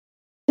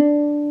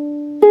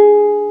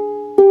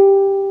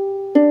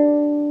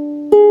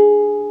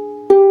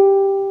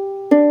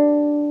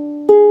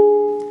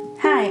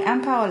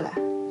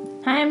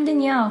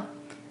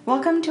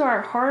Welcome to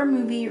our horror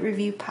movie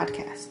review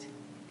podcast.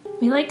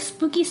 We like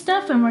spooky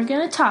stuff and we're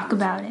going to talk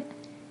about it.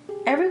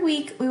 Every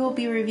week we will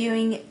be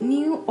reviewing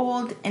new,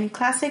 old, and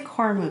classic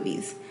horror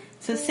movies.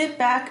 So sit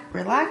back,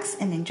 relax,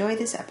 and enjoy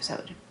this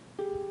episode.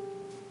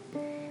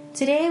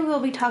 Today we will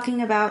be talking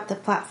about The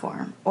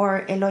Platform,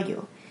 or El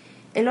Hoyo.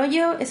 El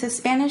Hoyo is a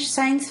Spanish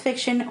science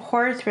fiction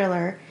horror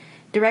thriller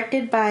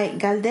directed by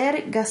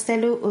Galder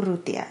Gaztelu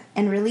Urrutia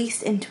and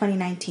released in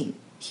 2019.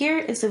 Here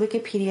is the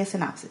Wikipedia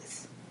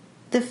synopsis.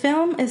 The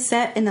film is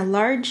set in a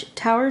large,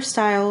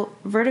 tower-style,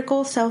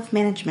 vertical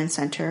self-management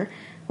center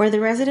where the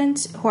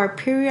residents, who are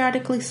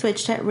periodically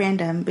switched at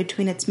random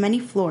between its many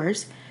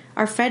floors,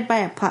 are fed by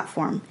a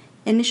platform,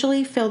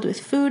 initially filled with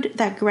food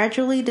that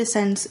gradually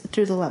descends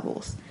through the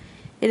levels.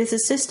 It is a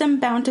system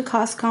bound to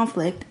cause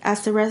conflict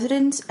as the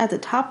residents at the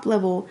top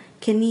level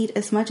can eat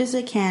as much as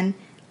they can,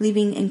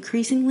 leaving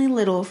increasingly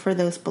little for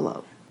those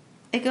below.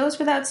 It goes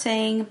without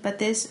saying, but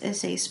this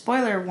is a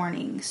spoiler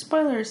warning.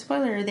 Spoiler,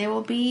 there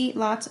will be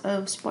lots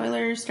of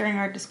spoilers during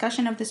our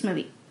discussion of this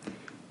movie.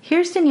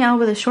 Here's Danielle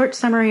with a short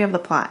summary of the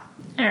plot.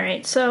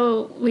 Alright,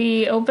 so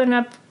we open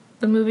up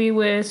the movie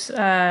with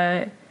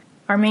our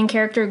main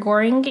character,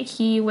 Goring.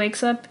 He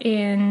wakes up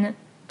in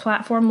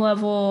platform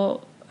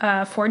level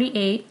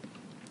 48.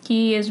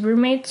 He is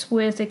roommates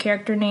with a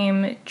character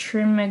named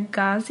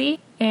Trimagazi,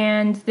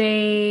 and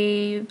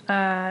they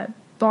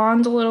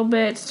bond a little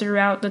bit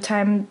throughout the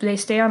time. They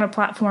stay on a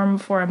platform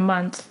for a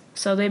month.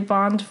 So they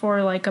bond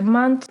for like a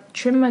month.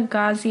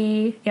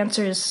 Trimagazi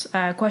answers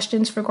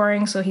questions for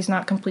Goring, so he's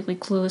not completely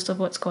clueless of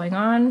what's going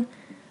on.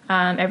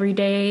 Every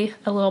day,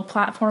 a little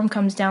platform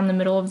comes down the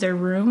middle of their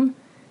room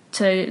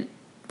to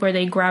where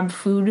they grab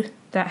food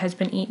that has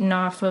been eaten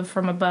off of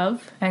from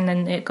above, and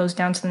then it goes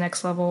down to the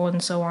next level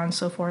and so on and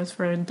so forth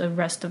for the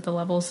rest of the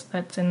levels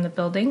that's in the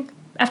building.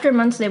 After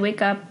months, they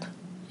wake up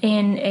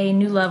in a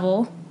new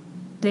level.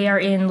 They are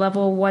in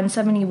level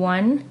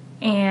 171,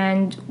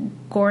 and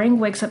Goring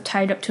wakes up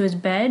tied up to his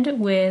bed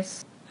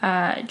with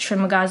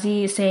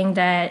Trimagazi saying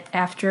that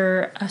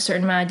after a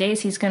certain amount of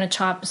days, he's going to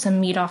chop some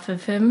meat off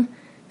of him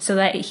so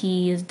that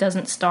he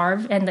doesn't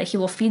starve, and that he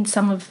will feed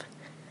some of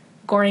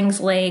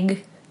Goring's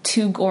leg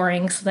to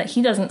Goring so that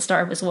he doesn't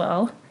starve as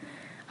well.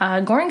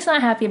 Goring's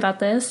not happy about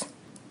this.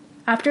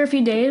 After a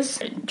few days,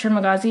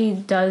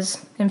 Trimagazi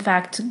does, in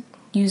fact,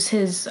 use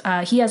his...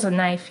 he has a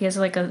knife. He has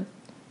like a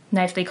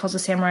knife that he calls a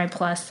Samurai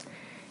Plus,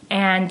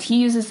 and he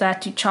uses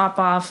that to chop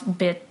off a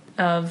bit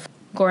of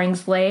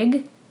Goring's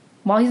leg.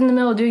 While he's in the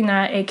middle of doing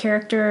that, a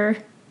character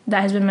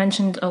that has been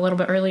mentioned a little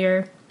bit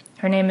earlier,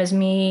 her name is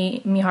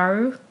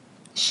Miharu.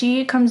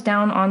 She comes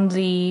down on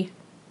the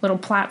little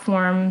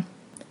platform,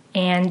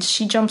 and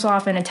she jumps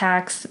off and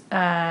attacks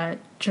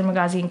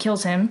Trimagazi and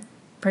kills him.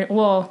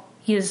 Well,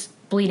 he is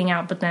bleeding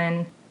out, but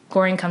then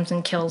Goring comes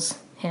and kills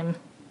him,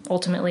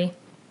 ultimately.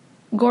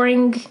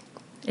 Goring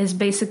is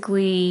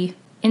basically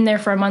in there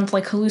for a month,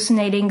 like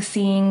hallucinating,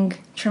 seeing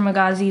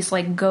Trimagazi's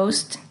like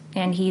ghost,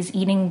 and he's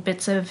eating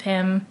bits of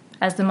him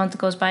as the month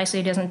goes by so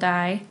he doesn't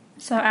die.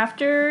 So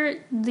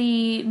after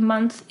the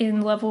month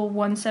in level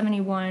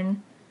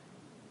 171,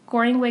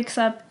 Goring wakes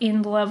up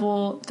in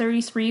level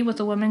 33 with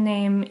a woman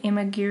named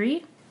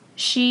Imagiri.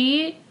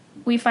 She,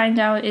 we find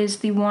out, is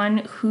the one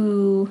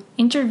who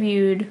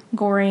interviewed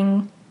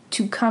Goring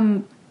to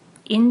come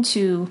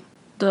into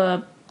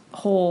the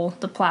hole,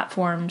 the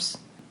platforms.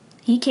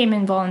 He came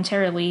in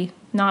voluntarily.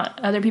 Not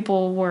other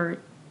people were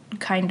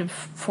kind of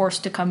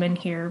forced to come in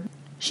here.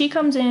 She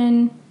comes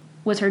in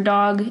with her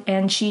dog,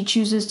 and she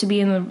chooses to be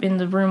in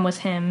the room with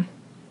him,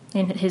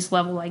 in his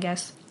level, I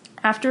guess.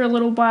 After a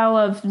little while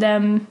of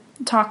them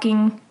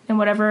talking and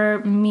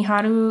whatever,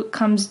 Miharu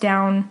comes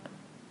down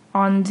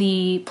on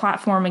the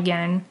platform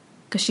again,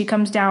 because she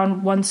comes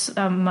down once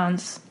a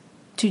month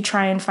to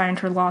try and find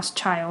her lost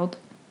child.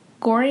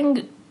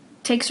 Goring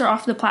takes her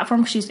off the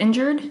platform because she's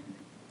injured,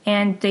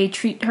 and they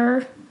treat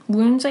her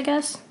wounds, I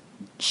guess.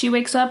 She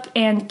wakes up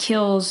and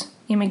kills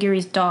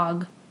Imagiri's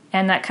dog,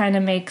 and that kind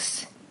of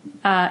makes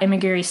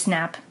Imagiri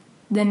snap.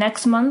 The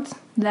next month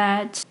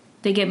that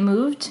they get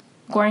moved,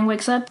 Goring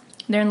wakes up,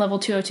 they're in level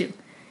 202.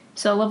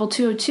 So level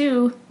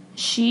 202,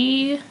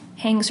 she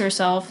hangs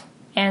herself,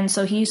 and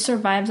so he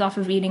survives off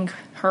of eating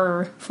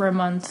her for a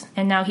month,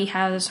 and now he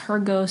has her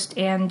ghost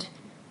and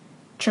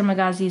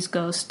Trimagazi's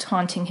ghost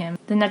haunting him.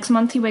 The next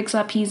month he wakes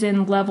up, he's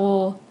in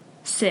level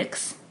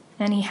 6,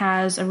 and he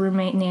has a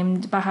roommate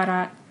named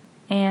Baharat,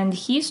 and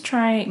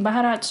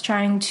Baharat's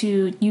trying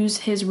to use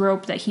his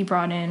rope that he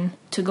brought in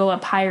to go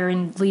up higher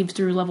and leave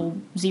through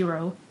level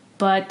 0,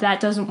 but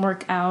that doesn't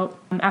work out.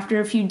 After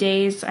a few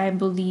days, I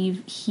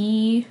believe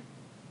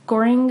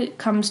Goring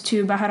comes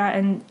to Baharat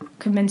and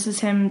convinces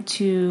him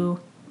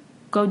to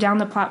go down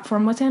the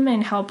platform with him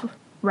and help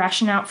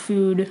ration out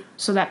food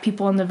so that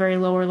people in the very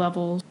lower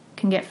levels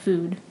can get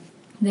food.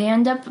 They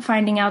end up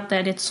finding out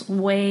that it's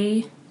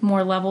way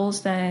more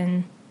levels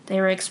than they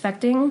were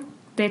expecting.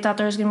 They thought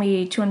there was going to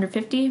be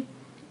 250.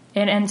 It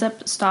ends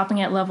up stopping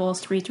at level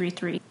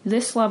 333.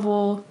 This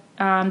level,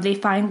 they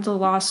find the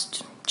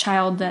lost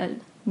child that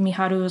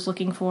Miharu is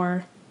looking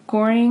for,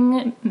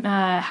 Goring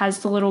has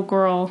the little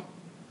girl,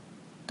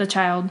 the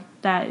child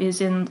that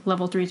is in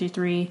level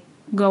 333,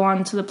 go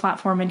onto the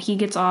platform, and he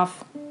gets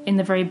off in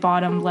the very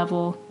bottom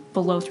level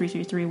below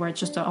 333, where it's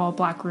just an all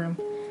black room.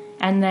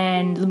 And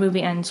then the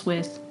movie ends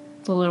with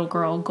the little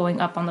girl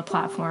going up on the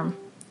platform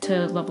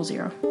to level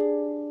 0.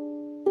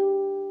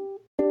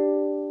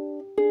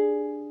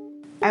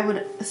 I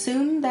would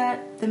assume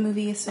that the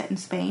movie is set in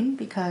Spain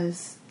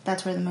because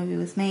that's where the movie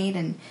was made,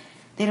 and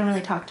they don't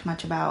really talk too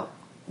much about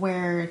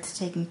where it's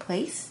taking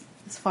place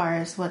as far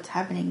as what's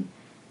happening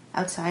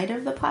outside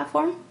of the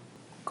platform.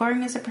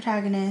 Goring is a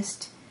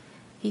protagonist.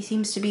 He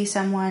seems to be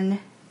someone,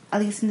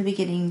 at least in the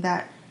beginning,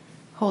 that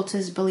holds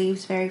his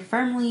beliefs very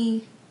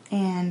firmly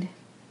and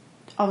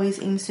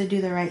always aims to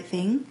do the right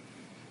thing,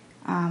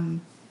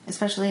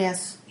 especially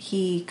as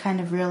he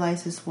kind of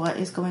realizes what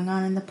is going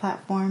on in the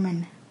platform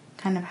and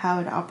kind of how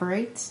it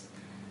operates.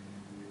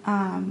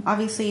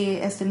 Obviously,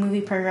 as the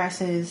movie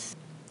progresses,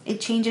 it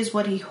changes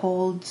what he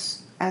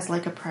holds as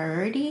like a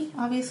priority,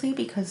 obviously,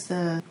 because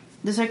the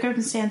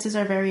circumstances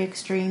are very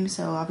extreme,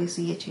 so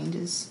obviously it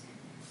changes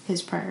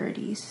his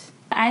priorities.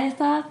 I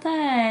thought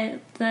that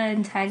the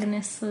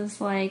antagonist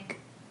was like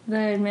the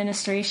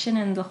administration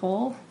and the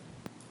whole.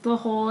 The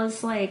whole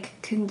is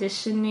like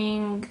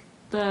conditioning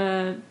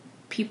the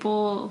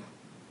people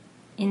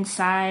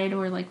inside,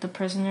 or like the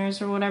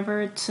prisoners or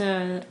whatever,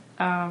 to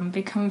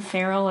become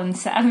feral and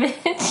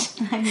savage.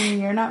 I mean,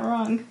 you're not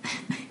wrong.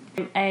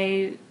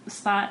 I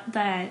thought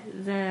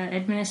that the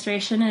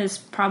administration is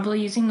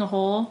probably using the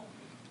whole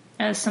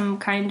as some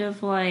kind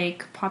of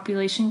like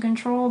population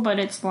control, but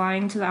it's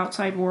lying to the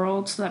outside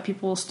world so that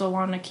people will still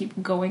want to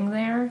keep going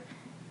there,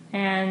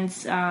 and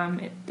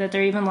that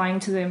they're even lying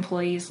to the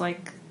employees,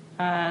 like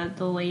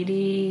the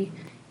lady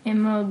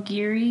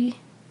Imogiri.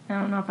 I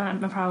don't know if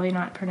I'm probably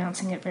not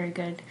pronouncing it very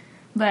good,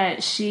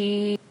 but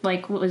she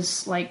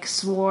was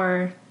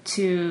swore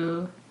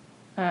to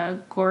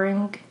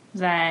Goring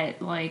that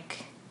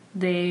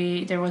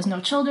there was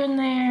no children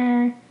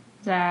there,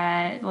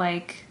 that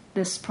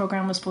this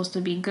program was supposed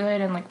to be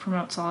good and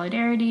promote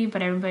solidarity,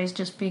 but everybody's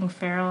just being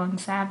feral and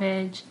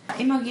savage.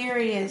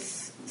 Imogiri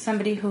is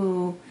somebody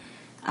who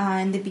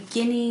in the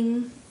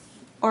beginning,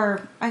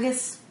 or I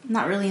guess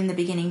not really in the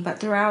beginning, but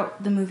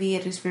throughout the movie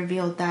it is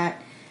revealed that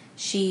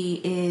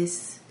she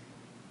is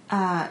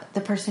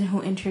the person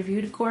who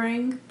interviewed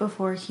Goring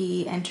before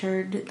he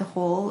entered the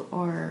hole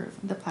or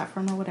the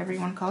platform or whatever you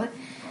want to call it.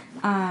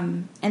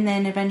 And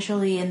then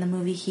eventually in the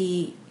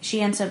movie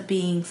she ends up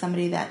being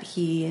somebody that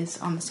he is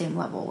on the same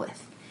level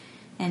with.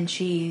 And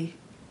she,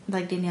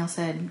 like Danielle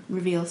said,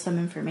 reveals some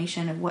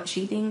information of what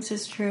she thinks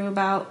is true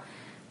about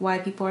why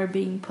people are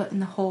being put in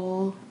the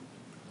hole.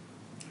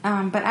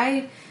 But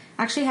I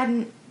actually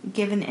hadn't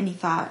given any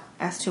thought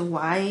as to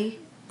why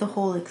the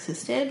hole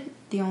existed.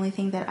 The only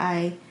thing that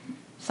I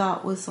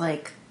thought was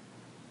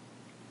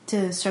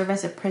to serve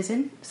as a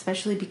prison,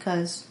 especially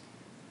because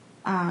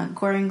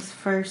Goring's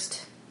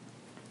first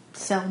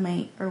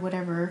cellmate or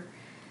whatever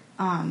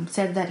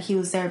said that he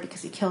was there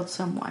because he killed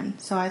someone.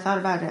 So I thought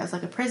about it as a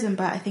prison,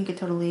 but I think it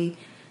totally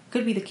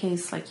could be the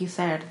case, like you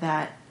said,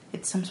 that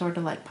it's some sort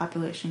of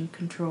population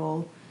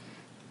control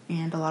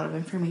and a lot of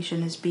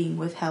information is being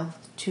withheld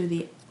to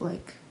the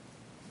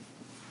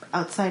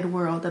outside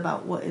world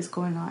about what is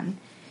going on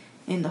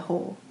in the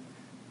hole.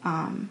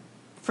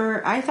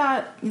 I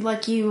thought,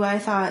 like you, I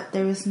thought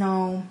there was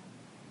no,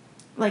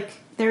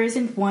 there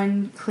isn't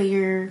one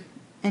clear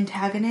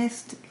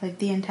antagonist.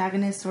 The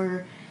antagonist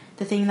or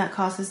the thing that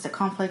causes the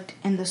conflict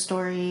in the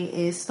story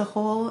is the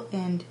whole,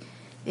 and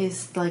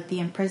is the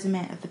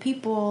imprisonment of the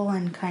people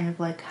and kind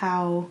of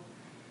how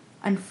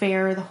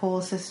unfair the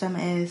whole system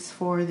is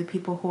for the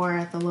people who are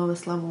at the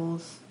lowest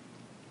levels.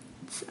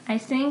 I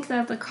think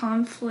that the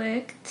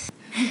conflict,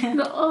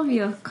 the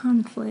obvious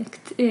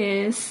conflict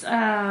is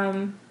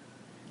that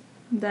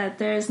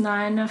there's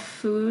not enough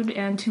food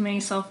and too many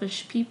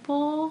selfish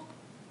people,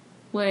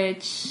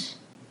 which,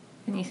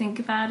 when you think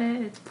about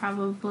it, it's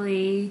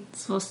probably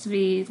supposed to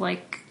be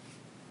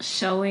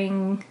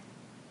showing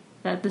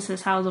that this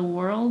is how the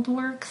world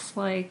works.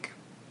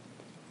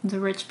 The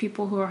rich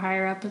people who are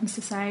higher up in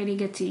society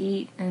get to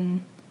eat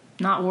and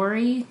not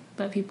worry,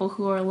 but people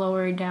who are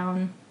lower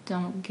down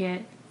don't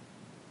get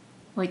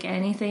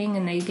anything,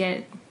 and they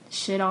get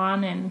shit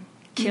on and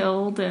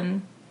killed,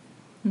 and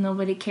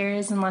nobody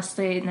cares and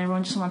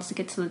everyone just wants to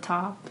get to the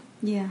top.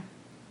 Yeah,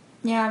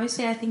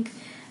 obviously I think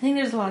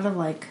there's a lot of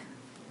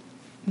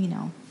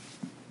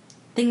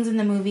things in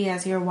the movie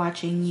as you're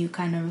watching, you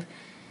kind of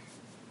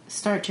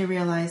start to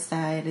realize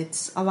that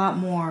it's a lot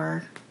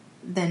more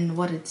than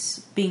what it's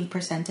being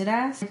presented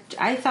as.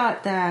 I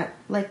thought that,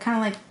 kind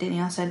of like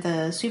Danielle said,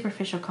 the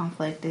superficial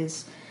conflict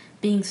is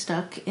being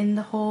stuck in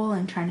the hole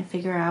and trying to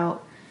figure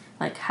out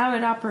how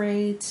it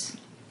operates,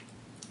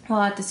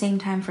 while at the same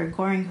time for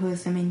Goring, who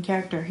is the main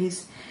character,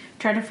 he's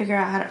trying to figure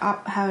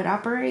out how it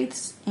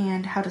operates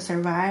and how to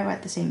survive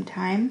at the same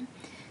time.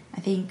 I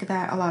think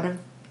that a lot of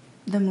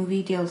the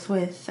movie deals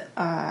with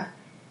a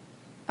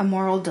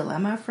moral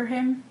dilemma for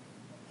him.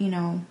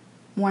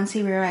 Once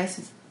he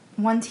realizes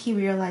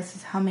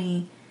how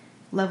many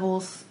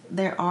levels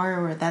there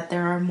are, or that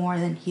there are more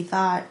than he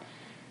thought,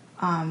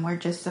 or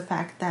just the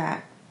fact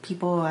that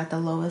people at the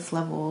lowest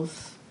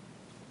levels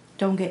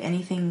don't get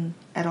anything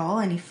at all,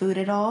 any food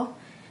at all.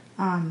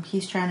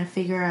 He's trying to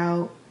figure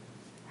out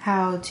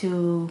how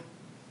to,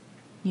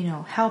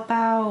 help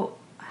out,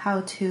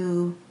 how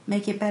to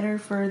make it better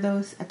for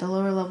those at the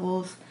lower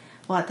levels,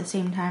 while at the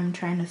same time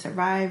trying to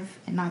survive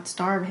and not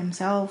starve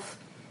himself,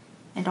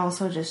 and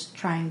also just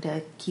trying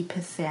to keep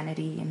his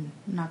sanity and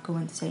not go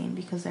insane,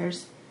 because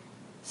there's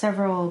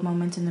several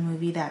moments in the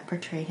movie that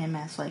portray him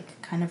as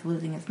like kind of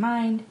losing his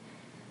mind,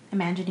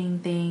 imagining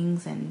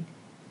things, and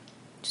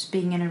just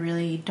being in a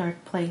really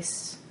dark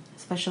place,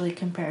 especially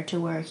compared to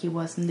where he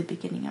was in the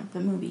beginning of the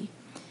movie.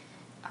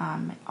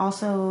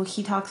 Also,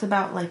 he talks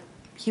about like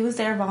he was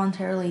there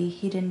voluntarily,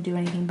 he didn't do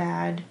anything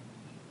bad,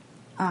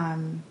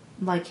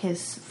 like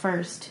his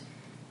first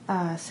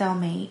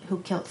cellmate who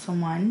killed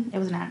someone. It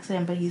was an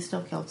accident, but he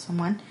still killed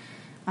someone.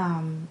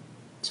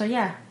 So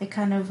yeah, it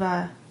kind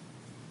of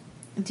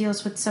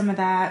deals with some of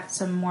that,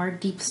 some more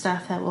deep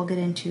stuff that we'll get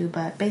into,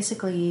 but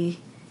basically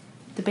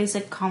the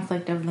basic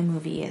conflict of the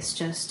movie is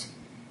just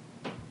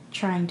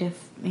trying to,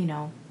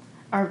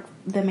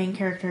 the main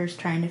character is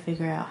trying to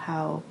figure out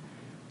how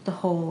the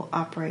whole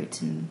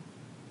operates and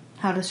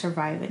how to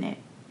survive in it.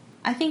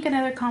 I think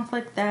another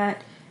conflict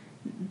that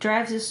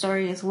drives the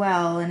story as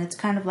well, and it's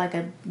kind of like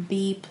a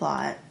B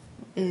plot,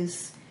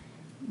 is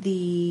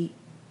the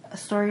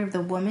story of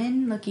the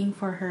woman looking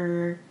for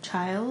her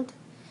child.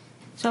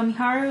 So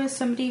Miharu is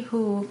somebody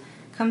who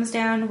comes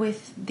down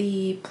with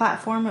the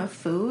platform of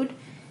food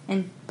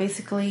and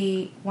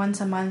basically once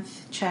a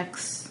month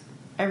checks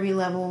every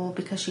level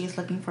because she is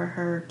looking for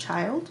her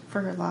child,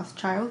 for her lost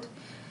child.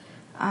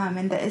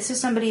 And this is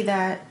somebody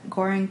that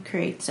Goring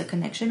creates a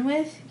connection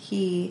with.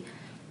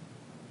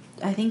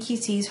 I think he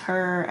sees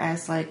her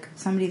as like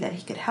somebody that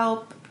he could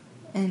help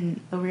in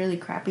a really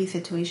crappy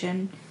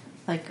situation,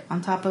 like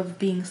on top of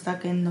being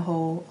stuck in the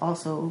hole,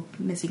 also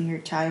missing your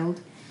child.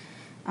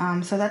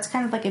 So that's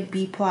kind of like a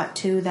B plot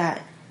too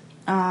that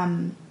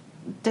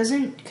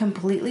doesn't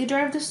completely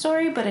drive the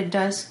story, but it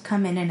does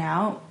come in and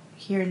out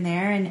here and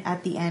there, and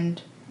at the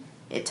end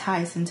it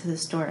ties into the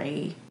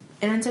story.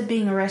 It ends up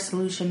being a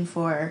resolution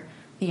for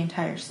the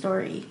entire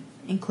story,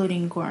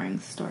 including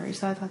Goring's story,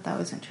 so I thought that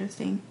was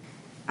interesting.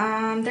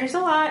 There's a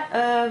lot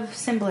of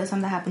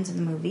symbolism that happens in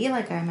the movie,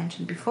 like I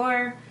mentioned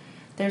before.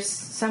 There's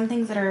some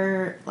things that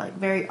are like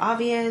very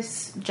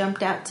obvious,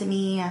 jumped out to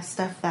me as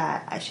stuff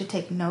that I should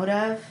take note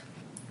of.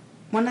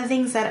 One of the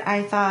things that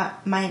I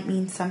thought might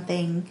mean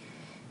something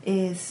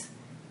is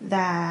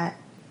that,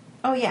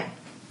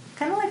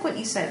 kind of like what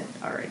you said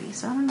already,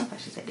 so I don't know if I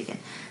should say it again.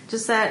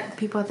 Just that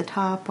people at the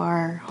top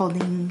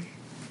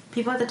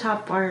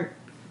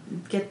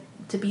get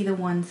to be the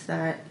ones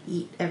that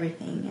eat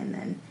everything, and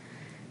then,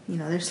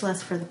 there's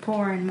less for the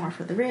poor and more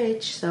for the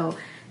rich, so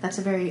that's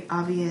a very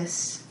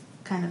obvious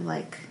kind of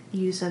like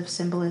use of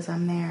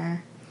symbolism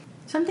there.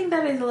 Something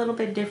that is a little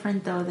bit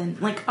different though than,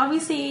 like,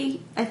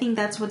 obviously I think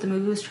that's what the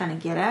movie was trying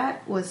to get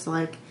at, was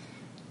like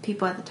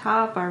people at the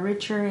top are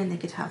richer and they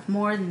get to have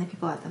more than the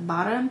people at the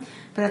bottom,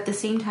 but at the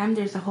same time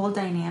there's a whole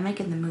dynamic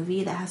in the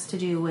movie that has to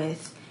do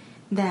with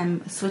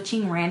them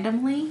switching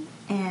randomly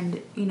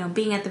and,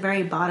 being at the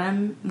very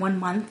bottom one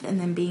month and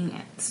then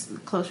being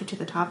closer to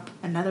the top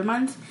another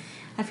month.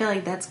 I feel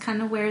like that's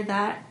kind of where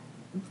that,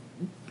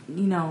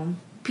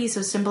 piece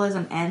of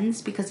symbolism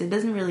ends, because it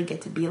doesn't really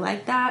get to be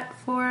like that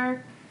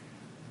for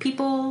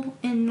people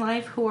in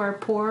life who are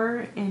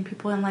poor and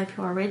people in life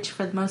who are rich.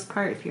 For the most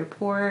part, if you're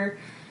poor,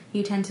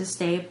 you tend to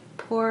stay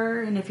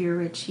poor, and if you're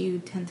rich, you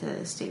tend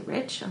to stay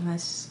rich,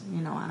 unless,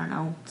 I don't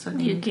know,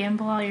 something. You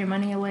gamble all your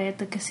money away at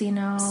the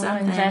casino,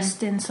 something.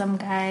 Invest in some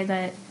guy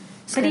that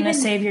is going to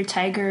save your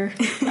tiger,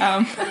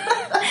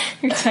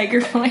 your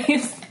tiger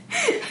place.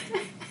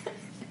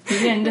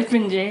 You end up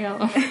in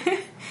jail.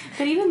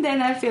 But even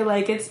then, I feel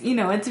like it's,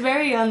 it's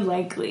very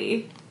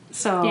unlikely.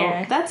 So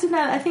yeah.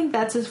 I think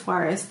that's as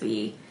far as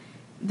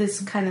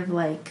this kind of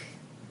like,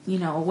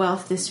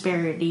 wealth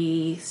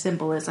disparity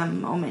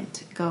symbolism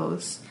moment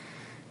goes.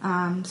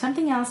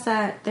 Something else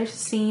that there's a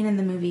scene in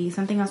the movie,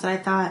 something else that I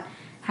thought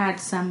had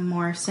some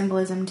more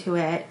symbolism to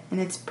it,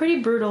 and it's a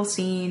pretty brutal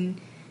scene.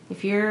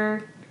 If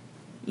you're,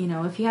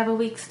 if you have a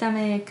weak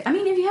stomach,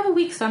 if you have a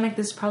weak stomach,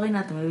 this is probably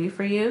not the movie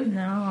for you.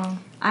 No.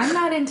 I'm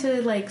not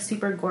into like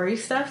super gory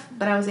stuff,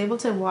 but I was able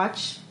to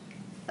watch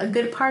a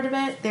good part of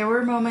it. There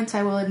were moments,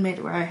 I will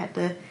admit, where I had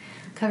to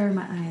cover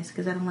my eyes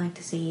because I don't like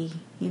to see,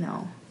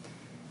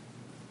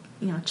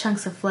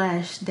 chunks of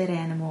flesh, dead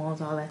animals,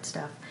 all that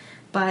stuff.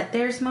 But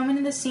there's a moment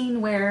in the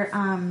scene where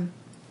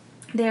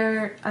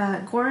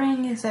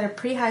Goring is at a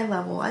pretty high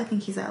level. I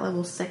think he's at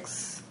level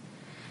 6.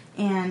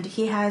 And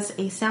he has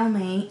a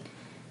cellmate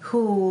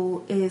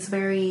who is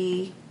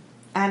very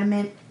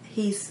adamant.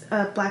 He's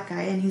a black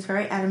guy, and he's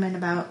very adamant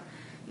about,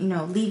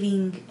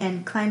 leaving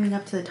and climbing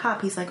up to the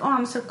top. He's like, oh,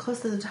 I'm so close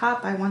to the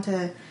top, I want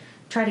to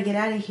try to get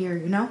out of here,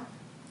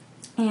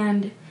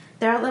 And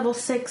they're at level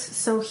 6,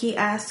 so he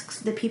asks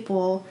the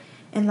people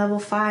in level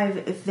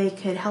 5 if they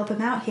could help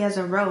him out. He has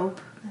a rope,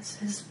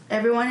 This is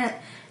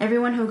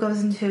everyone who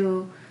goes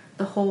into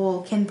the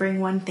hole can bring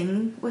one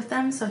thing with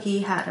them. So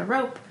he had a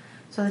rope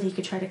so that he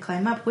could try to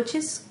climb up, which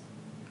is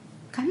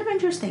kind of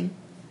interesting.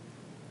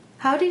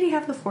 How did he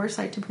have the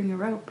foresight to bring a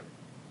rope?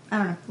 I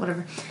don't know,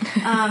 whatever.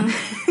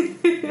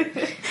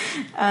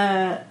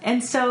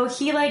 And so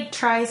he like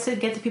tries to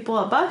get the people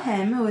above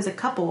him, who is a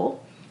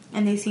couple,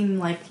 and they seem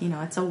like,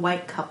 it's a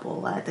white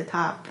couple at the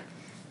top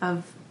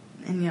of,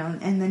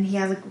 and then he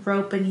has a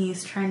rope and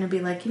he's trying to be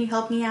like, can you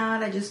help me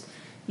out? I just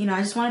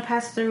want to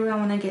pass through. I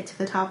want to get to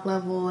the top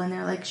level. And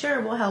they're like,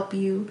 sure, we'll help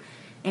you.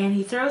 And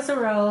he throws the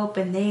rope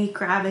and they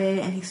grab it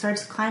and he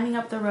starts climbing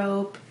up the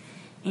rope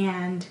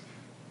and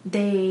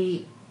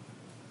they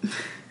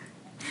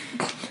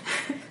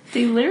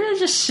literally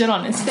just shit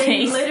on his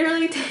face. They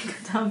literally take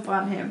a dump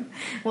on him.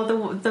 Well,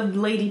 the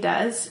lady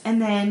does.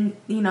 And then,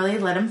 they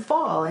let him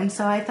fall. And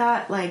so I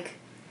thought, like,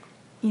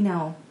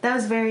 that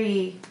was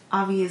very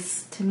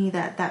obvious to me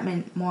that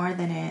meant more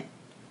than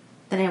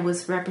it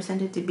was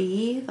represented to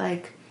be.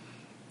 Like,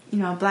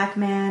 a black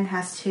man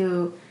has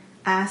to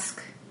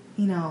ask,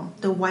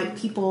 the white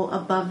people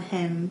above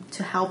him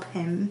to help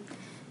him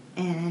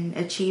and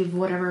achieve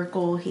whatever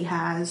goal he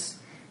has.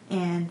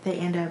 And they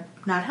end up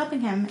not helping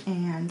him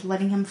and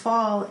letting him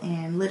fall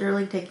and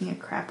literally taking a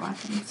crap on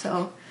him.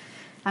 So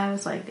I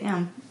was like,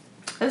 damn.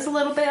 It was a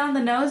little bit on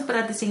the nose, but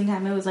at the same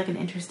time, it was like an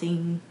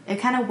interesting...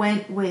 It kind of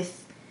went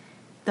with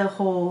the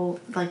whole,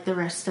 like, the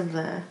rest of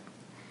the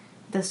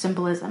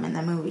symbolism in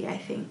the movie, I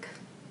think.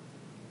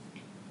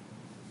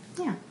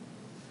 Yeah.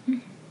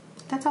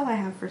 That's all I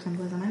have for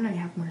symbolism. I know you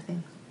have more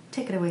things.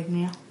 Take it away,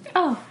 Neil.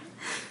 Oh,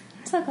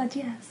 I'm so glad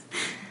you asked.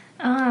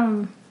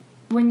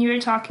 When you were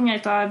talking, I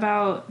thought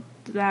about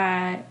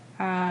that,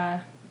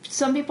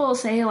 some people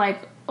say,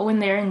 like, when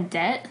they're in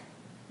debt,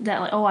 that,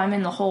 like, oh, I'm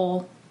in the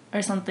hole,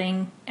 or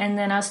something. And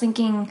then I was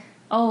thinking,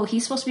 oh,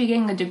 he's supposed to be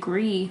getting a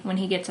degree when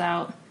he gets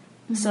out.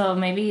 Mm-hmm. So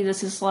maybe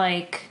this is,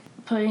 like,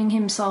 putting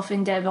himself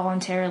in debt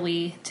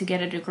voluntarily to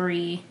get a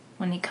degree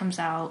when he comes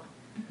out.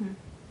 Mm-hmm.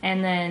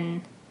 And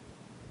then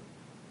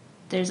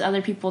there's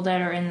other people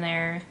that are in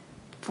there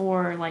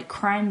for, like,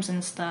 crimes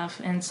and stuff.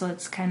 And so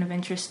it's kind of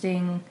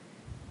interesting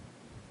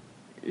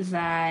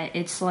that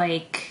it's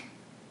like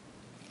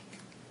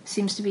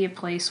seems to be a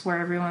place where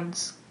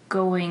everyone's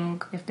going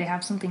if they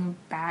have something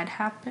bad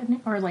happen,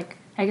 or like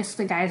I guess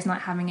the guy's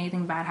not having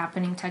anything bad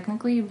happening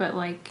technically, but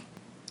like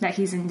that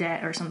he's in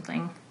debt or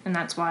something, and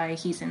that's why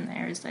he's in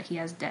there, is that he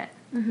has debt.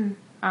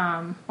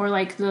 Mm-hmm. Or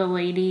like the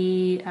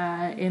lady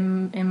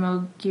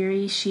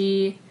Imogiri,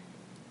 she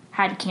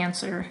had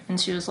cancer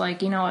and she was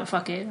like, you know what,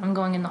 fuck it, I'm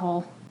going in the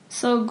hole.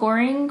 So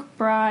Goring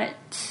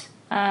brought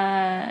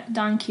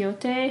Don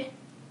Quixote,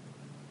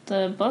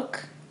 the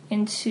book,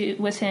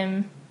 with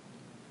him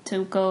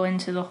to go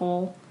into the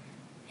hole,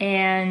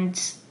 and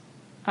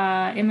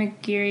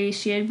Imogiri,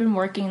 she had been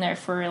working there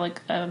for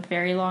like a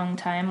very long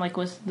time, like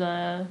with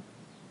the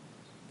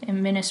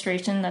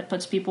administration that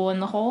puts people in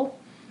the hole.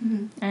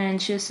 Mm-hmm.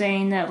 And she was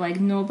saying that like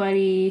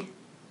nobody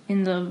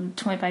in the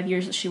 25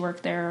 years that she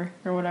worked there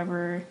or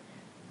whatever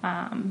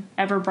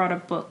ever brought a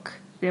book.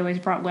 They always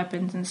brought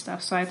weapons and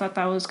stuff. So I thought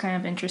that was kind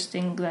of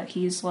interesting that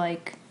he's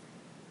like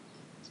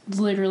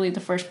literally the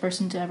first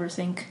person to ever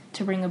think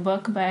to bring a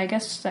book. But I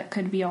guess that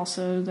could be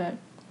also that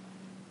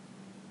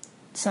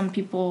some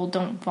people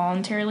don't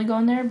voluntarily go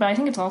in there. But I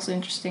think it's also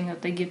interesting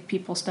that they give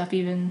people stuff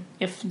even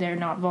if they're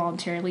not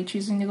voluntarily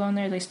choosing to go in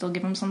there. They still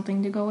give them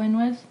something to go in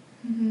with.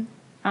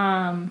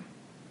 Mm-hmm.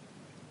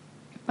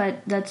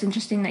 But that's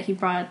interesting that he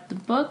brought the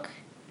book.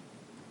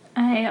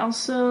 I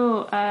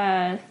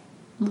also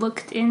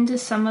looked into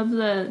some of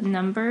the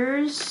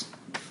numbers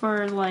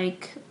for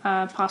like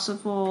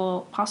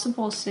possible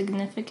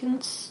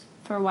significance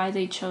for why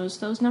they chose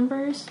those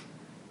numbers.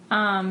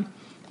 I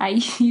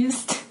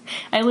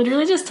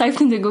literally just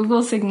typed into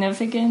Google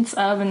significance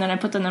of, and then I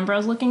put the number I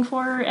was looking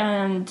for,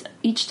 and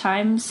each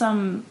time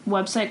some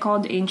website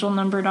called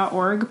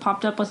angelnumber.org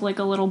popped up with like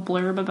a little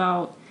blurb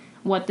about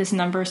what this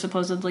number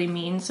supposedly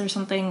means or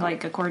something,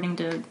 like according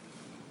to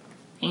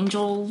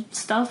angel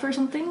stuff or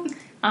something.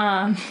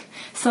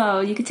 So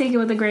you could take it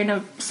with a grain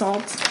of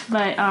salt,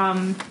 but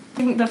I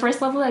think the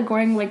first level that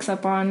Goring wakes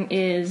up on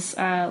is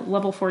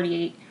level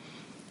 48,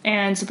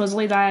 and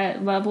supposedly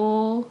that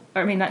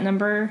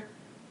number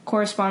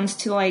corresponds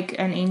to like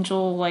an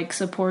angel like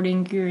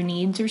supporting your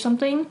needs or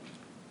something.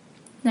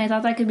 And I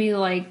thought that could be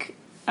like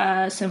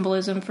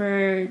symbolism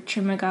for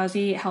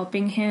Trimagazi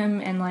helping him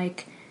and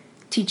like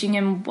teaching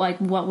him like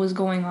what was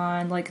going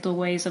on, like the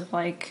ways of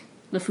like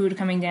the food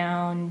coming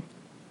down,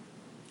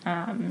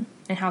 and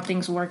how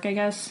things work, I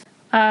guess.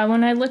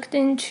 When I looked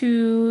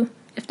into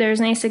if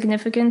there's any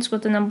significance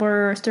with the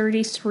number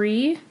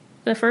 33,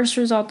 the first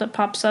result that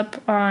pops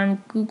up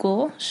on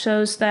Google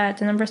shows that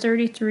the number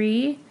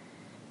 33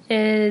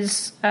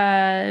 is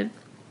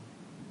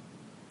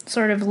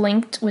sort of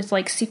linked with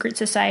like secret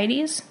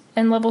societies,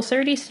 and level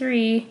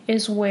 33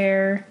 is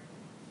where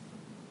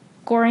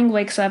Goring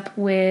wakes up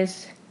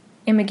with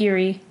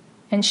Imogiri,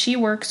 and she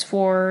works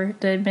for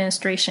the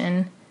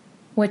administration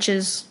which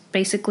is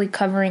basically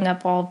covering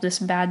up all of this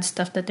bad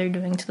stuff that they're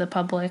doing to the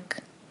public.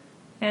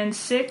 And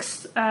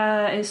 6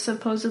 is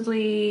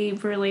supposedly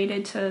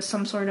related to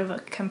some sort of a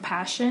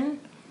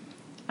compassion.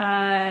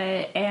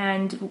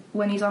 And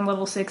when he's on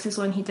level 6 is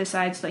when he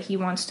decides that he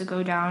wants to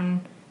go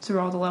down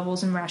through all the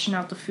levels and ration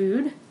out the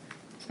food.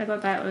 So I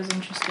thought that was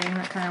interesting.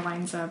 That kind of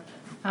lines up.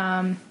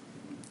 And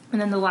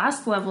then the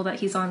last level that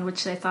he's on,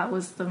 which I thought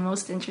was the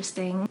most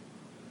interesting,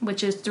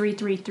 which is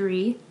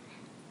 333.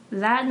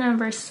 That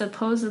number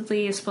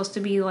supposedly is supposed to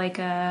be like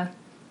a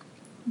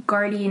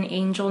guardian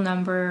angel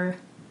number,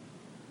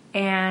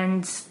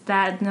 and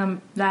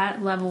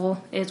that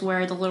level is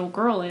where the little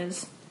girl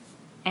is.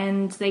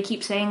 And they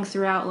keep saying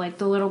throughout, like,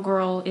 the little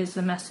girl is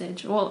the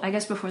message. Well, I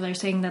guess before they're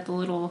saying that the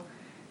little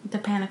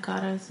panna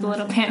cotta is the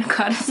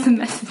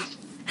message.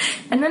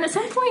 And then at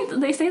some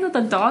point they say that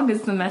the dog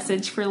is the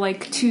message for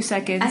like 2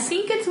 seconds. I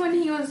think it's when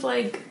he was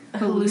like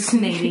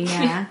hallucinating.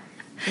 Yeah,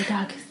 the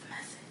dog is the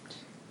message.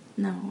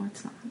 No,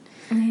 it's not.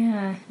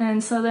 Yeah,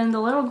 and so then the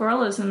little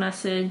girl is the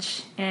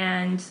message,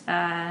 and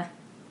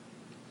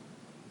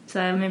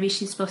so maybe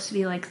she's supposed to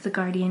be like the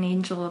guardian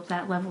angel of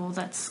that level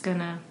that's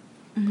gonna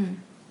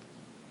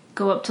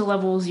go up to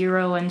level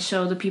 0 and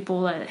show the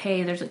people that,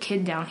 hey, there's a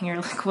kid down here,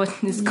 like, what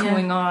is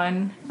going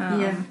on?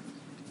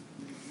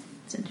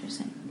 It's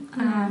interesting.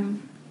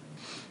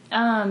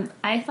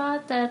 I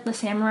thought that the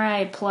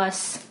Samurai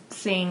Plus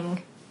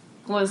thing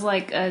was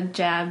like a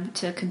jab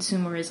to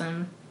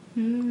consumerism.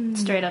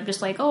 Straight up,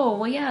 just like, oh,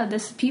 well, yeah,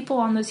 this people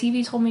on the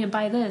TV told me to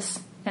buy this,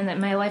 and that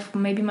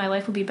maybe my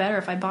life would be better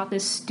if I bought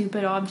this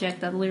stupid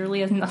object that literally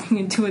has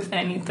nothing to do with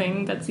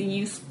anything, that's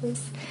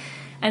useless.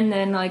 And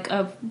then, like,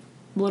 a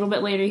little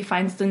bit later, he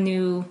finds the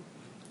new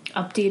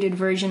updated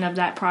version of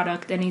that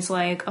product, and he's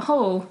like,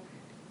 oh,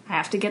 I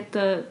have to get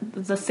the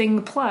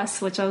thing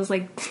plus, which I was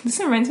like, this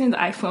reminds me of the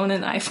iPhone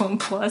and the iPhone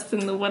Plus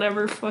and the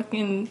whatever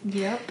fucking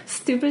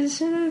stupid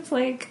shit. It's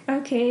like,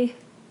 okay.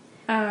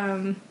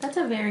 That's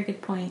a very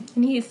good point.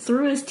 And he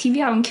threw his TV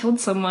out and killed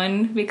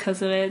someone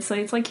because of it. So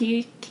it's like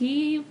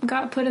he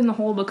got put in the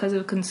hole because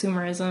of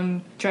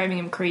consumerism driving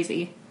him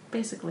crazy.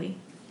 Basically.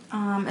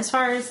 As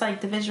far as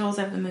like the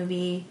visuals of the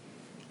movie,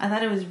 I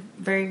thought it was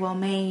very well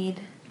made,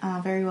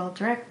 very well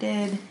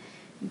directed.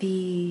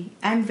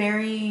 I'm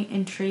very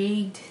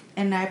intrigued,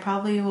 and I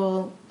probably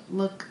will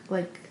look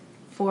like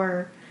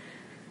for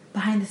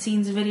behind the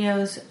scenes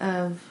videos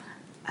of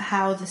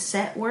how the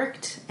set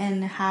worked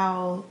and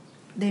how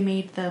they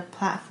made the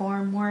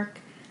platform work.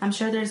 I'm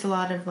sure there's a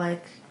lot of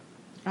like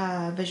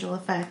visual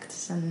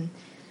effects and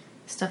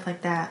stuff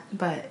like that,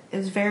 but it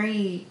was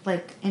very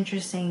like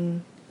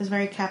interesting. It was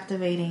very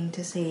captivating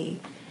to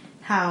see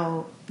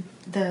how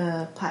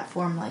the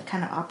platform like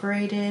kind of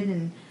operated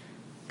and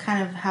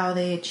kind of how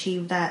they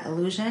achieved that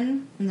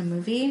illusion in the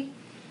movie.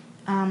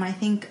 I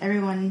think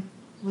everyone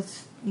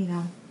was,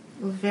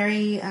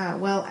 very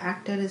well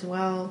acted as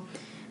well.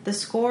 The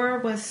score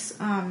was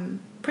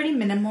pretty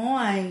minimal.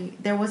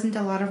 There wasn't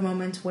a lot of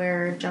moments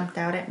where it jumped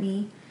out at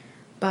me,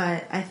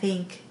 but I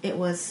think it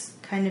was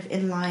kind of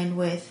in line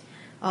with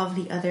all of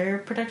the other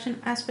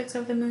production aspects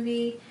of the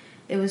movie.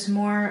 It was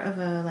more of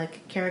a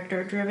like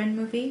character-driven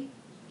movie,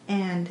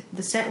 and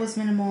the set was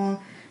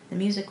minimal. The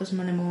music was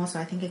minimal, so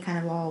I think it kind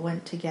of all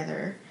went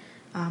together.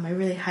 I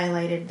really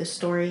highlighted the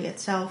story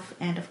itself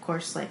and, of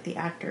course, like the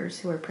actors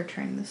who were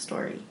portraying the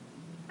story.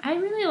 I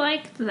really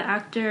liked the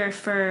actor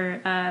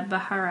for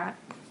Bharat.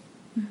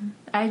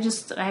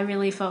 I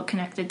really felt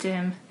connected to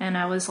him, and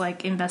I was,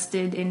 like,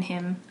 invested in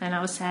him, and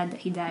I was sad that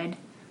he died.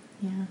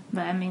 Yeah.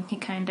 But, I mean, he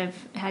kind of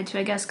had to,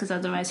 I guess, because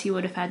otherwise he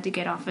would have had to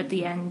get off at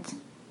the end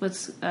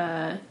with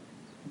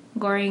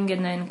Goring,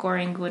 and then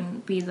Goring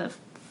wouldn't be the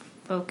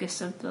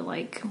focus of the,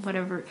 like,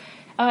 whatever.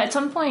 At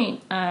some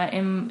point,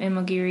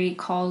 Imogiri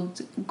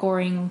called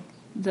Goring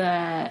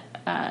the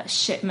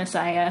shit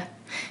messiah.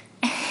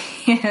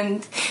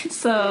 And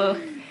so,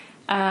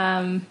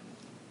 so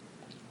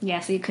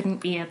you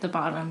couldn't be at the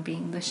bottom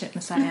being the shit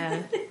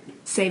messiah,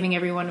 saving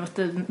everyone with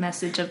the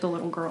message of the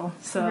little girl.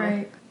 So,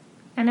 right.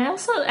 And I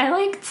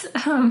liked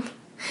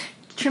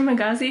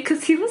Trimagazi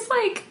because he was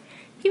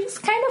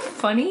kind of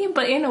funny,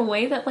 but in a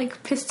way that,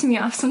 like, pissed me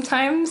off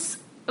sometimes.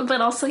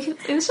 But also,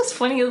 it was just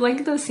funny,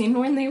 like the scene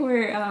when they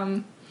were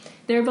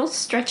both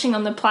stretching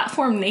on the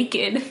platform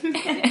naked,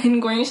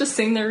 and Goring's just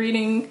sitting there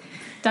reading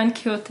Don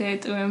Quixote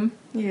to him.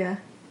 Yeah.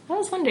 I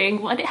was wondering,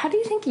 how do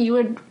you think you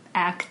would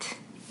act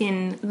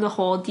in the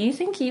hole? Do you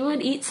think you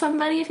would eat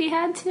somebody if you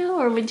had to,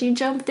 or would you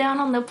jump down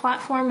on the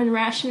platform and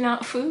ration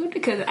out food?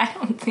 Because I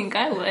don't think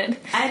I would.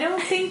 I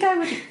don't think I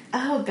would.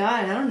 Oh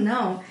God, I don't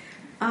know.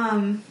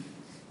 I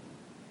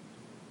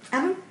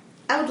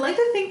would like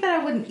to think that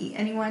I wouldn't eat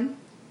anyone.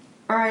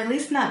 Or at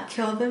least not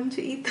kill them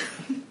to eat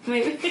them.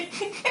 Maybe.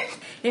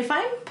 If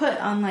I'm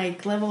put on,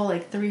 like, level,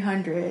 like,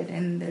 300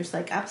 and there's,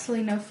 like,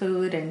 absolutely no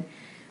food and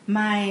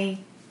my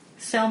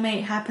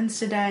cellmate happens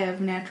to die of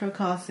natural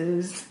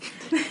causes,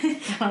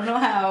 I don't know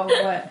how,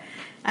 but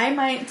I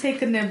might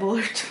take a nibble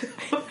or two.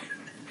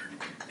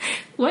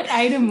 What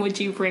item would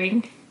you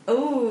bring?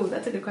 Oh,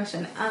 that's a good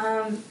question.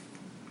 I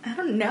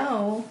don't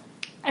know.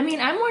 I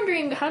mean, I'm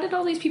wondering, how did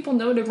all these people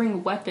know to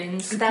bring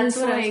weapons? That's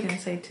what I was going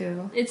to say,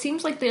 too. It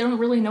seems like they don't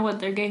really know what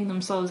they're getting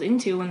themselves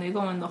into when they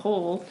go in the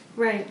hole.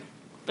 Right.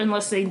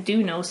 Unless they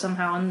do know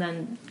somehow, and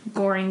then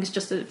Goring's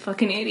just a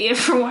fucking idiot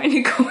for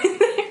wanting to go in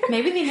there.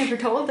 Maybe they never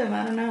told them,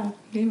 I don't know.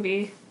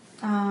 Maybe.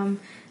 I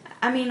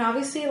mean,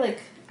 obviously, like,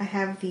 I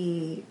have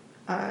the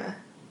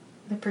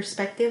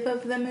perspective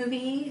of the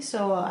movie,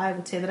 so I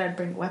would say that I'd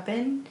bring a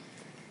weapon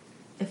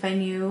if I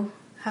knew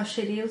how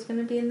shitty it was going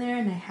to be in there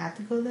and I had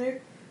to go there.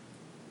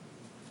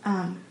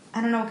 I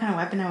don't know what kind of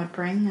weapon I would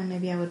bring.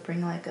 Maybe I would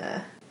bring, like,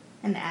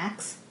 an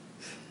axe.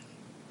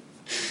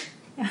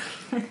 I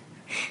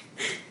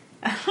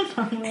don't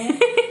know, man.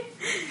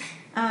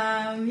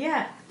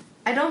 Yeah.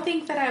 I don't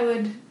think that I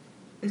would...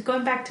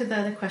 Going back to the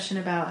other question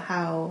about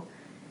how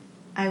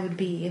I would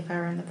be if I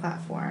were on the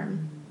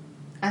platform,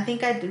 I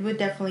think I would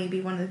definitely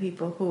be one of the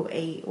people who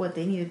ate what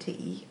they needed to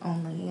eat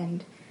only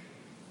and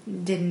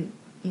didn't,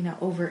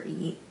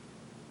 overeat.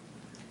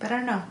 But I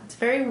don't know. It's a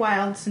very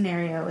wild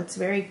scenario. It's a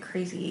very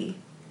crazy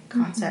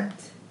concept.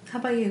 Mm-hmm. How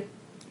about you?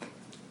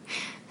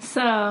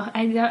 So,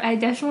 I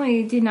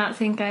definitely do not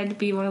think I'd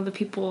be one of the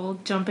people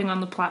jumping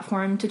on the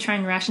platform to try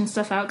and ration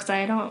stuff out, because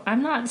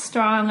I'm not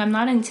strong, I'm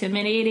not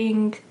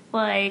intimidating,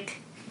 like,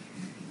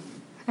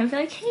 I'd be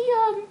like, hey,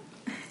 I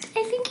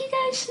think you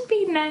guys should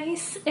be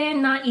nice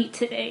and not eat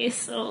today,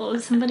 so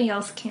somebody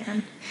else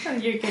can. Oh,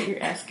 you get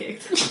your ass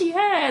kicked.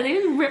 Yeah, they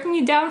would rip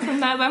me down from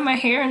that by my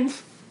hair and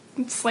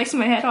slice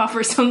my head off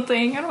or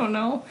something, I don't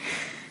know.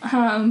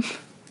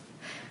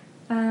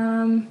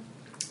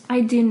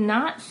 I do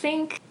not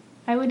think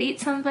I would eat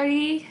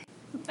somebody.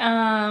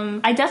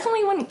 I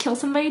definitely wouldn't kill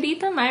somebody to eat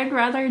them. I'd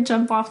rather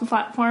jump off the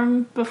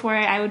platform before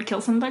I would kill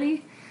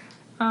somebody.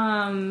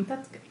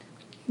 That's good.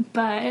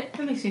 But...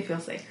 That makes me feel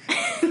safe.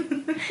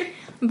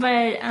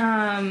 But,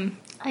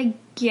 I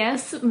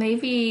guess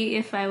maybe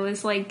if I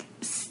was, like,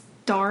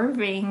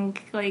 starving,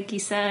 like you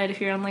said,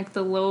 if you're on, like,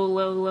 the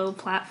low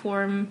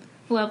platform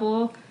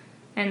level,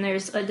 and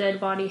there's a dead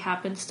body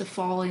happens to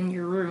fall in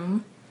your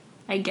room,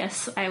 I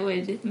guess I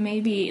would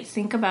maybe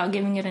think about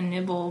giving it a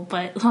nibble,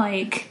 but,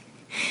 like,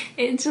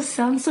 it just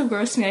sounds so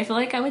gross to me. I feel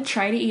like I would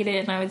try to eat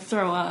it and I would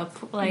throw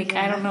up. Like,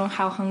 yeah. I don't know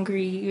how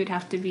hungry you would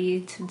have to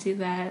be to do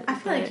that. I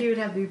feel like you would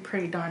have to be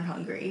pretty darn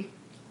hungry.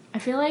 I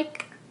feel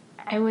like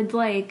I would,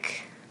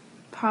 like,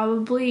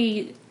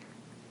 probably,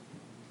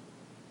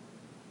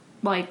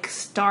 like,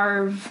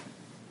 starve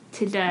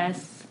to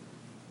death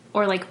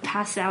or, like,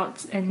 pass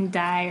out and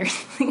die or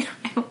something.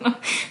 I don't know.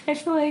 I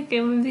feel like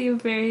it would be a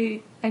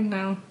very... I don't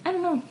know.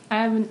 I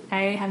have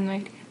no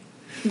idea.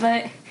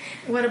 But...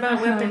 What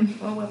about weapon?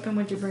 What weapon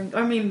would you bring?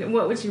 I mean,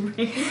 what would you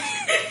bring?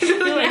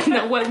 Like,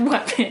 no, what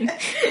weapon?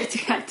 Do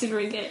you have to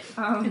bring it?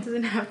 It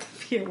doesn't have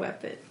to be a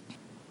weapon.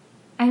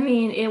 I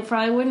mean, it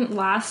probably wouldn't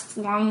last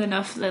long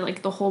enough that,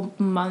 like, the whole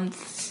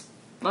month...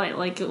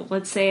 Like,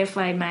 let's say if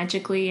I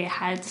magically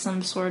had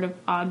some sort of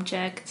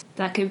object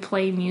that could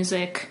play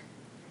music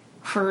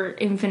for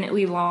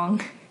infinitely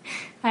long,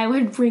 I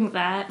would bring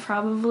that,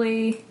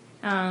 probably.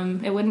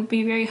 It wouldn't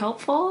be very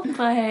helpful,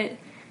 but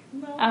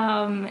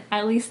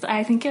at least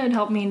I think it would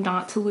help me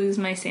not to lose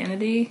my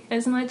sanity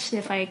as much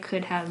if I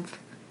could have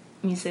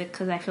music,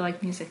 because I feel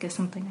like music is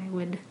something I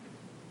would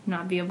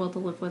not be able to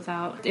live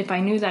without. If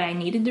I knew that I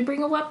needed to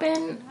bring a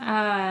weapon,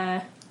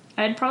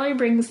 I'd probably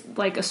bring,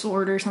 like, a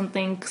sword or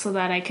something so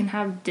that I can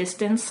have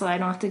distance, so I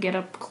don't have to get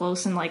up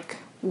close and, like,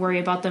 worry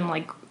about them,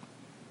 like,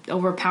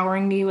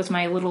 overpowering me with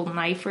my little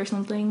knife or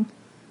something.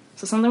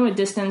 So something with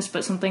distance,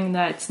 but something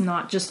that's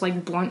not just,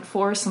 like, blunt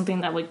force,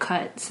 something that would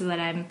cut so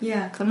that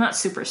because I'm not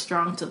super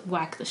strong to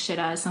whack the shit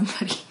out of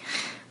somebody.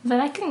 But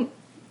I could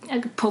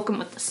poke them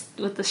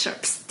with the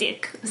sharp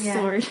stick,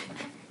 sword.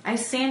 I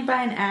stand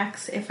by an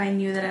axe if I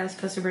knew that I was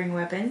supposed to bring a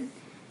weapon.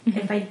 Mm-hmm.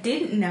 If I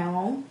didn't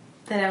know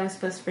that I was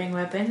supposed to bring a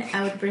weapon,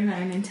 I would bring my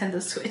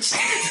Nintendo Switch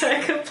so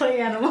I could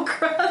play Animal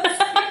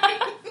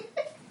Crossing.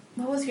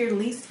 What was your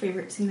least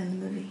favorite scene in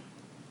the movie?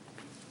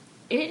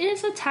 It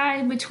is a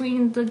tie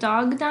between the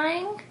dog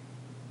dying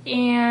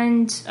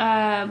and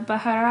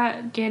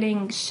Baharat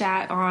getting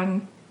shat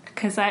on,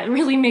 because that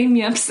really made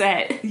me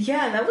upset.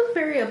 Yeah, that was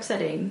very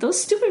upsetting.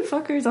 Those stupid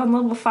fuckers on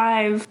level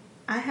 5.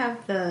 I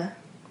have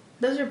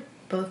those are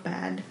both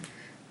bad.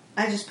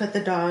 I just put the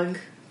dog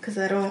because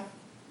I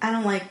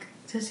don't like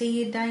to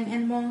see dying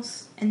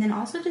animals, and then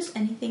also just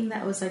anything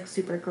that was, like,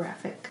 super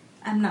graphic.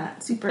 I'm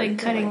not super like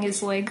cutting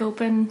his leg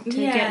open to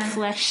get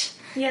flesh.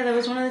 Yeah, that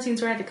was one of the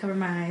scenes where I had to cover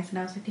my eyes, and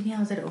I was like,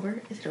 Danielle, is it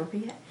over? Is it over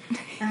yet?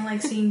 And I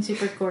like seeing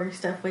super gory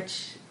stuff,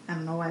 which I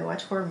don't know why I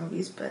watch horror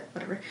movies, but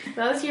whatever.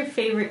 What was your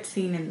favorite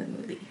scene in the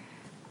movie?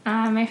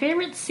 My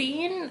favorite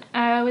scene,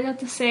 I would have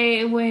to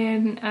say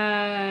when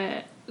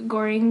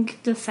Goring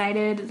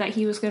decided that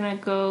he was gonna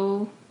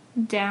go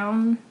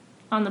down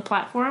on the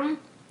platform,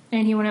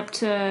 and he went up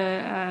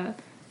to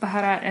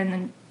Baharat and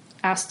then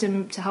asked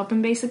him to help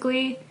him,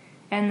 basically,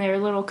 and their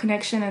little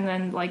connection, and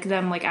then, like,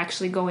 them, like,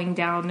 actually going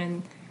down,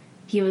 and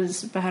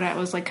Baharat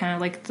was, like, kind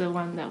of, like, the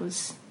one that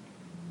was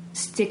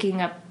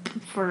sticking up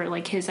for,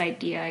 like, his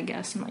idea, I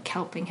guess, and, like,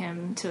 helping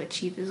him to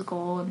achieve his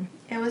goal. And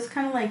it was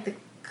kind of like the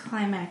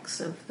climax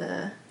of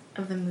the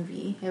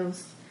movie. It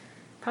was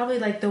probably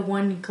like the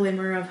one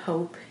glimmer of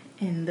hope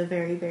in the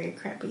very, very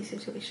crappy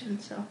situation.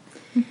 So,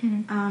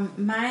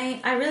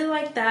 I really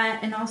like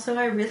that, and also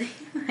I really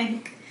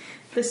like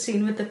the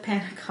scene with the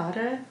panna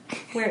cotta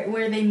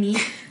where they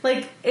meet.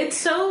 Like,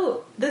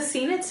 the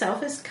scene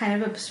itself is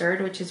kind of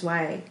absurd, which is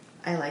why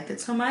I liked it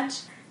so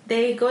much.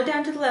 They go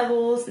down to the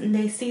levels and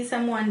they see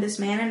this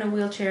man in a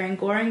wheelchair, and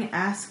Goring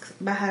asks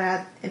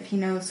Baharat if he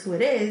knows who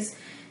it is,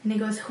 and he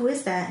goes, "Who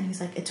is that?" And he's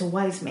like, "It's a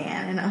wise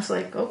man." And I was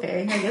like,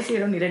 okay, I guess we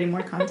don't need any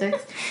more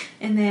context.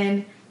 And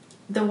then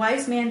the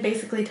wise man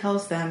basically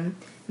tells them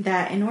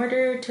that in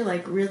order to,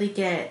 like, really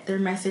get their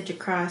message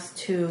across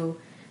to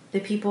the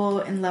people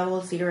in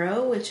level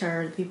 0, which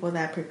are the people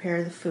that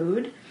prepare the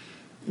food,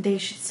 they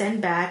should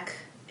send back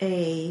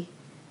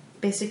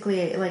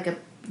basically a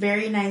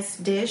very nice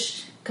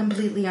dish,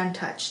 completely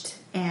untouched.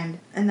 And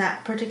in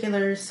that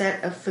particular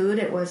set of food,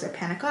 it was a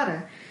panna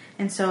cotta.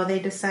 And so they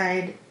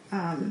decide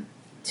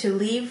to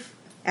leave,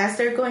 as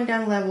they're going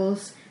down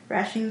levels,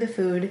 rationing the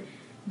food,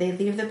 they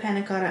leave the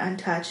panna cotta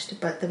untouched.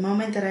 But the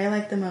moment that I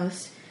like the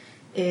most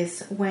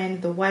is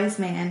when the wise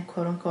man,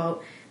 quote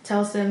unquote,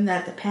 tells them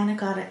that the panna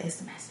cotta is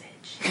the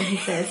message. And he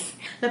says,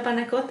 "La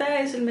panna cotta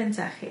es el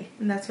mensaje."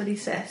 And that's what he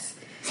says.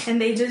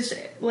 And they just,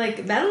 like,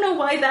 I don't know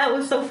why that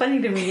was so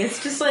funny to me.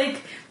 It's just,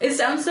 like, it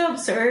sounds so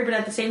absurd, but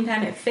at the same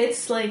time it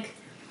fits, like,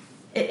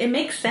 it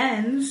makes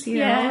sense, you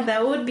know?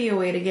 That would be a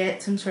way to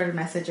get some sort of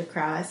message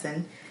across.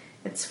 And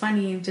it's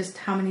funny just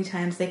how many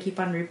times they keep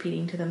on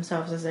repeating to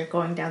themselves as they're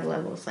going down the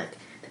levels, like,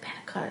 the panna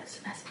cotta is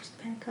the message,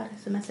 the panna cotta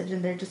is the message,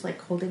 and they're just, like,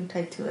 holding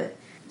tight to it.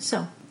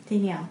 So,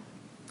 Danielle,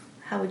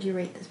 how would you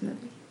rate this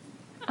movie?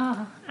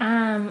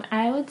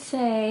 I would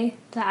say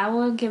that I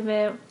will give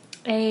it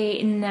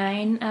a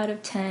 9 out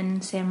of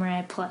 10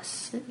 Samurai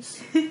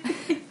Pluses.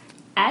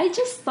 I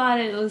just thought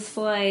it was,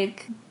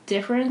 like,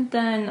 different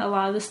than a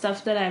lot of the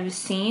stuff that I've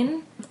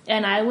seen.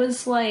 And I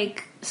was,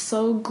 like,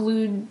 so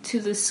glued to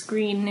the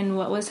screen and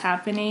what was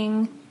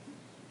happening.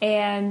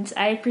 And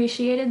I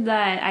appreciated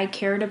that I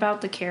cared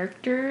about the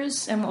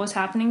characters and what was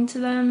happening to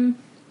them.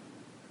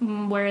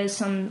 Whereas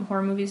some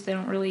horror movies, they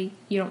don't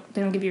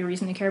give you a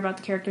reason to care about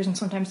the characters, and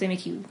sometimes they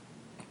make you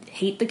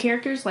hate the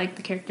characters, like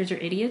the characters are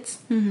idiots.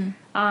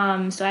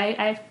 So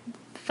I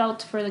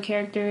felt for the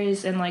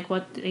characters and, like,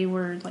 what they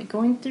were, like,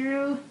 going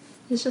through.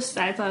 It's just,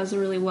 I thought it was a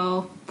really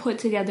well put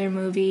together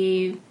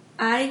movie.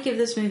 I give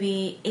this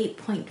movie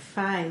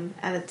 8.5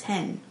 out of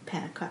 10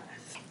 panna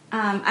cottas.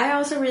 I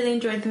also really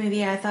enjoyed the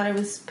movie. I thought it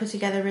was put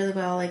together really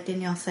well, like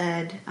Danielle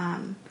said.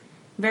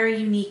 Very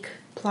unique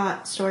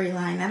plot,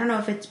 storyline. I don't know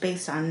if it's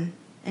based on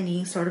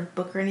any sort of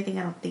book or anything.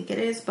 I don't think it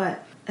is.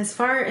 But as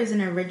far as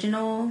an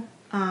original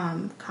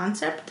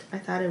concept, I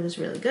thought it was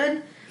really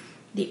good.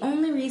 The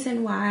only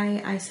reason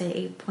why I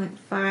say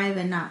 8.5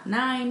 and not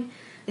 9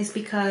 is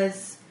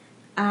because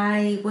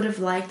I would have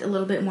liked a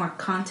little bit more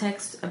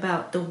context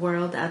about the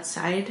world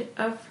outside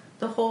of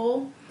the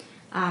whole.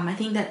 I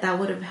think that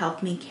would have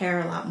helped me care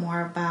a lot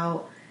more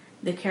about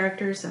the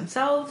characters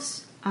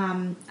themselves.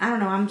 I don't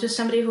know, I'm just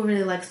somebody who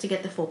really likes to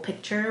get the full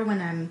picture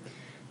when I'm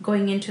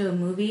going into a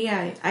movie.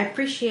 I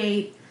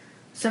appreciate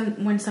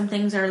when some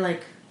things are,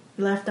 like,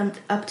 left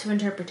up to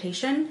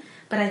interpretation,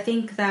 but I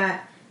think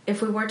that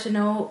if we were to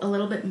know a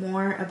little bit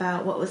more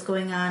about what was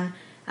going on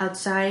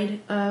outside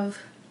of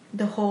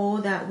the whole,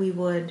 that we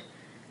would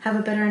have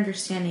a better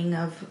understanding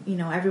of, you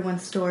know,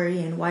 everyone's story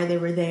and why they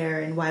were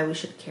there and why we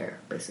should care,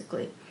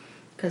 basically.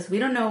 Because we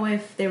don't know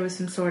if there was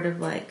some sort of,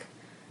 like,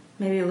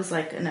 maybe it was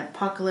like an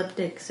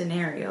apocalyptic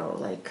scenario,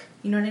 like,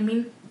 you know what I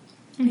mean?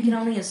 We can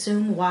only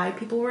assume why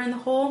people were in the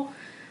hole,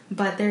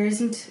 but there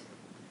isn't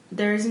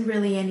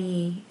really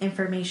any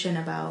information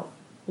about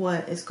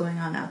what is going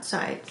on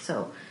outside.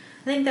 So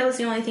I think that was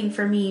the only thing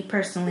for me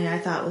personally I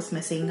thought was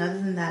missing. Other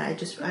than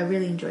that, I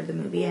really enjoyed the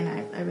movie, and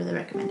I really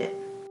recommend it.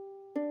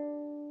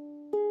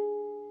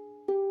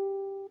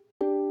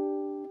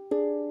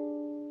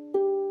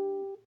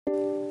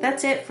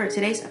 That's it for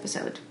today's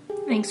episode.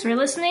 Thanks for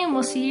listening.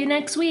 We'll see you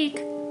next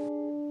week.